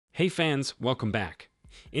Hey fans, welcome back.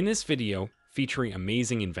 In this video, featuring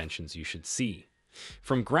amazing inventions you should see.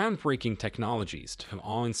 From groundbreaking technologies to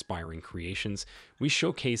awe-inspiring creations, we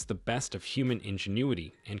showcase the best of human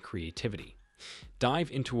ingenuity and creativity.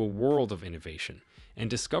 Dive into a world of innovation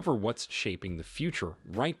and discover what's shaping the future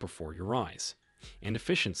right before your eyes. And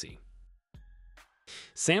efficiency.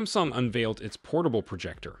 Samsung unveiled its portable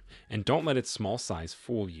projector, and don't let its small size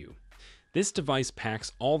fool you. This device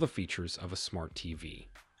packs all the features of a smart TV.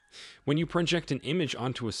 When you project an image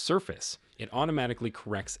onto a surface, it automatically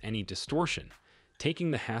corrects any distortion,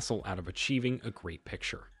 taking the hassle out of achieving a great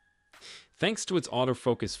picture. Thanks to its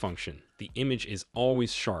autofocus function, the image is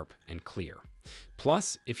always sharp and clear.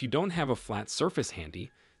 Plus, if you don't have a flat surface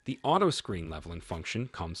handy, the auto screen leveling function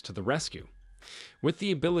comes to the rescue. With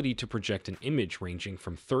the ability to project an image ranging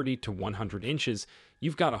from 30 to 100 inches,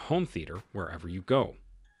 you've got a home theater wherever you go.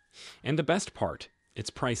 And the best part, it's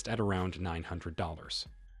priced at around $900.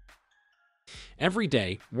 Every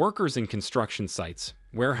day, workers in construction sites,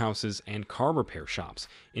 warehouses, and car repair shops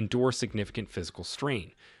endure significant physical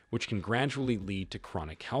strain, which can gradually lead to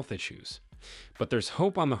chronic health issues. But there's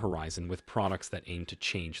hope on the horizon with products that aim to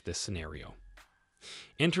change this scenario.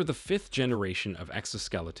 Enter the 5th generation of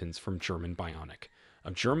exoskeletons from German Bionic,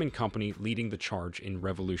 a German company leading the charge in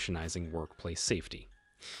revolutionizing workplace safety.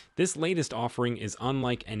 This latest offering is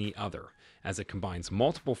unlike any other, as it combines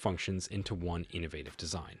multiple functions into one innovative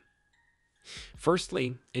design.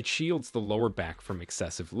 Firstly, it shields the lower back from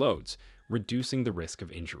excessive loads, reducing the risk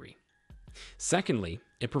of injury. Secondly,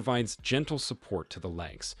 it provides gentle support to the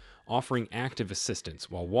legs, offering active assistance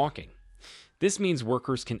while walking. This means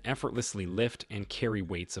workers can effortlessly lift and carry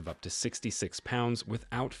weights of up to 66 pounds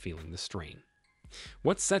without feeling the strain.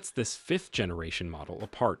 What sets this 5th generation model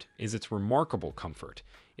apart is its remarkable comfort.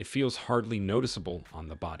 It feels hardly noticeable on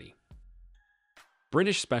the body.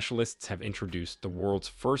 British specialists have introduced the world's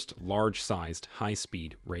first large-sized,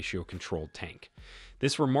 high-speed, ratio-controlled tank.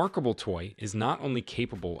 This remarkable toy is not only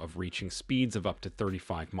capable of reaching speeds of up to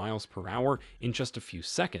 35 miles per hour in just a few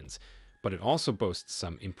seconds, but it also boasts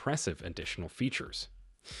some impressive additional features.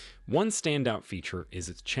 One standout feature is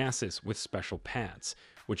its chassis with special pads,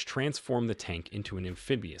 which transform the tank into an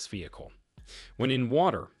amphibious vehicle. When in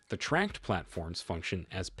water, the tracked platforms function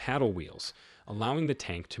as paddle wheels, allowing the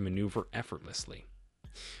tank to maneuver effortlessly.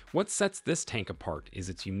 What sets this tank apart is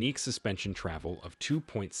its unique suspension travel of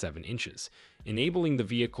 2.7 inches, enabling the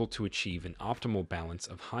vehicle to achieve an optimal balance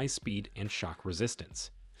of high speed and shock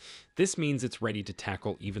resistance. This means it's ready to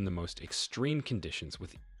tackle even the most extreme conditions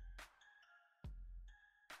with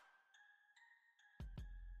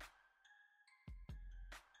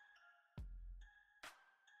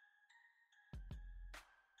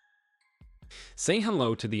Say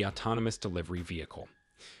hello to the autonomous delivery vehicle.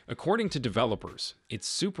 According to developers, it's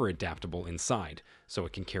super adaptable inside, so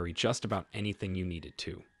it can carry just about anything you need it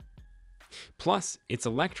to. Plus, it's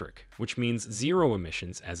electric, which means zero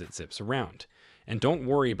emissions as it zips around. And don't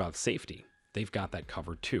worry about safety, they've got that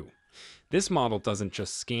covered too. This model doesn't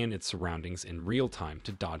just scan its surroundings in real time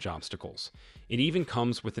to dodge obstacles. It even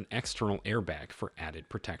comes with an external airbag for added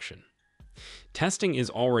protection. Testing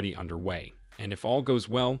is already underway, and if all goes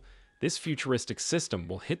well, this futuristic system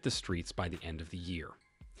will hit the streets by the end of the year.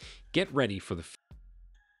 Get ready for the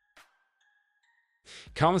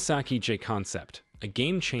Kawasaki J Concept, a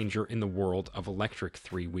game changer in the world of electric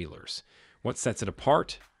three-wheelers. What sets it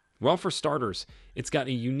apart? Well, for starters, it's got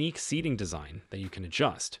a unique seating design that you can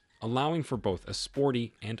adjust, allowing for both a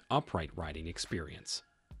sporty and upright riding experience.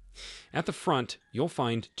 At the front, you'll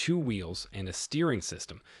find 2 wheels and a steering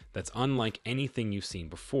system that's unlike anything you've seen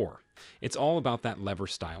before. It's all about that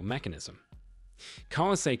lever-style mechanism.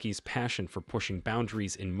 Kawasaki's passion for pushing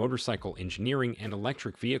boundaries in motorcycle engineering and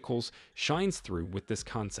electric vehicles shines through with this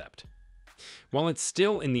concept. While it's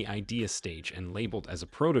still in the idea stage and labeled as a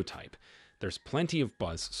prototype, there's plenty of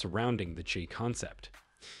buzz surrounding the J Concept.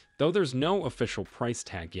 Though there's no official price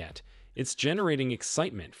tag yet, it's generating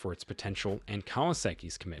excitement for its potential and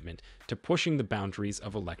Kawasaki's commitment to pushing the boundaries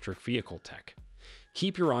of electric vehicle tech.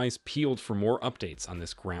 Keep your eyes peeled for more updates on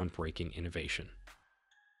this groundbreaking innovation.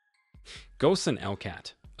 GoSun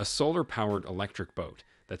Elcat, a solar-powered electric boat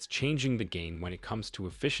that's changing the game when it comes to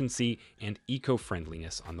efficiency and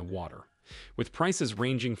eco-friendliness on the water. With prices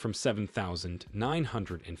ranging from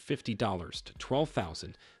 $7,950 to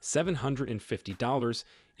 $12,750,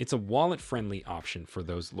 it's a wallet-friendly option for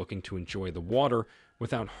those looking to enjoy the water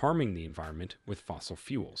without harming the environment with fossil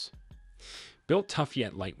fuels. Built tough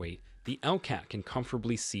yet lightweight, the Elcat can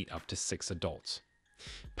comfortably seat up to 6 adults.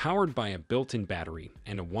 Powered by a built-in battery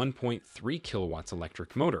and a 1.3 kilowatts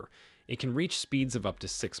electric motor, it can reach speeds of up to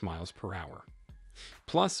 6 miles per hour.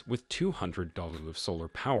 Plus, with 200 W of solar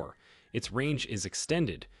power, its range is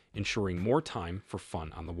extended, ensuring more time for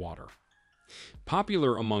fun on the water.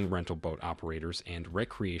 Popular among rental boat operators and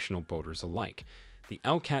recreational boaters alike, the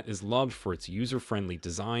Elcat is loved for its user-friendly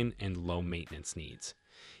design and low maintenance needs.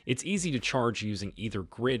 It's easy to charge using either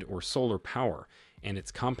grid or solar power, and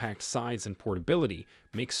its compact size and portability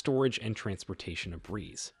make storage and transportation a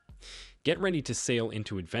breeze. Get ready to sail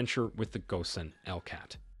into adventure with the GoSun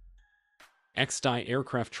Elcat. XTI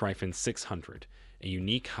Aircraft Trifan 600, a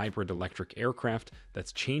unique hybrid electric aircraft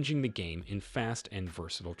that's changing the game in fast and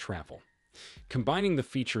versatile travel. Combining the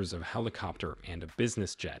features of a helicopter and a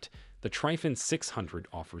business jet, the Trifan 600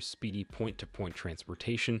 offers speedy point-to-point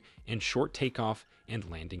transportation and short takeoff and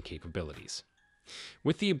landing capabilities.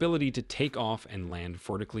 With the ability to take off and land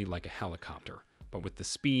vertically like a helicopter, but with the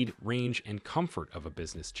speed, range, and comfort of a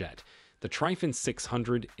business jet, the Trifan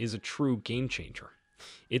 600 is a true game-changer.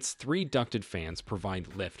 Its 3 ducted fans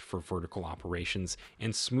provide lift for vertical operations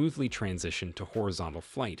and smoothly transition to horizontal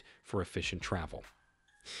flight for efficient travel.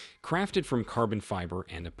 Crafted from carbon fiber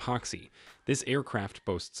and epoxy, this aircraft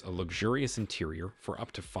boasts a luxurious interior for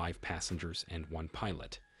up to 5 passengers and 1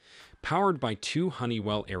 pilot. Powered by 2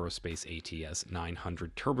 Honeywell Aerospace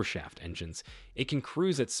ATS-900 turboshaft engines, it can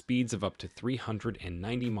cruise at speeds of up to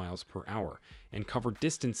 390 miles per hour and cover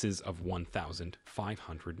distances of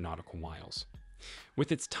 1,500 nautical miles.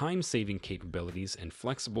 With its time-saving capabilities and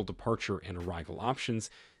flexible departure and arrival options,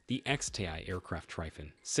 the XTI Aircraft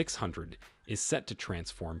Trifan 600 is set to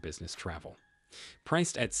transform business travel.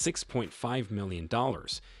 Priced at $6.5 million,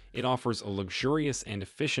 it offers a luxurious and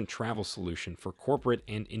efficient travel solution for corporate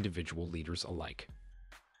and individual leaders alike.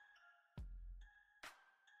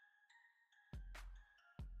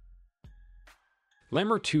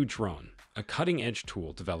 Lemur 2 Drone, a cutting-edge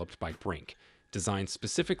tool developed by Brink, designed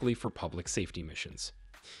specifically for public safety missions.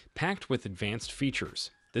 Packed with advanced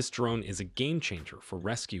features, this drone is a game-changer for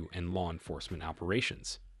rescue and law enforcement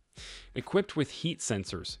operations. Equipped with heat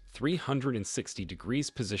sensors, 360 degrees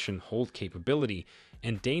position hold capability,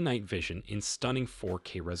 and day-night vision in stunning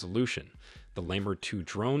 4K resolution, the Lemur 2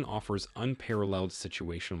 drone offers unparalleled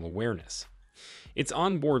situational awareness. Its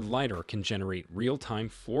onboard lidar can generate real-time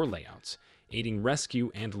floor layouts, aiding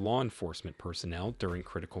rescue and law enforcement personnel during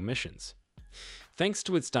critical missions. Thanks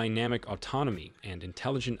to its dynamic autonomy and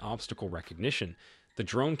intelligent obstacle recognition, the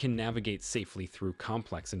drone can navigate safely through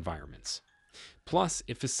complex environments. Plus,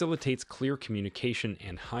 it facilitates clear communication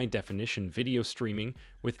and high-definition video streaming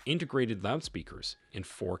with integrated loudspeakers and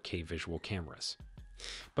 4K visual cameras.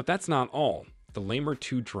 But that's not all. The Lemur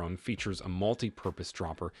 2 drone features a multi-purpose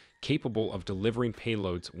dropper capable of delivering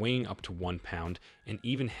payloads weighing up to 1 pound and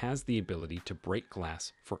even has the ability to break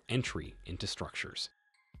glass for entry into structures.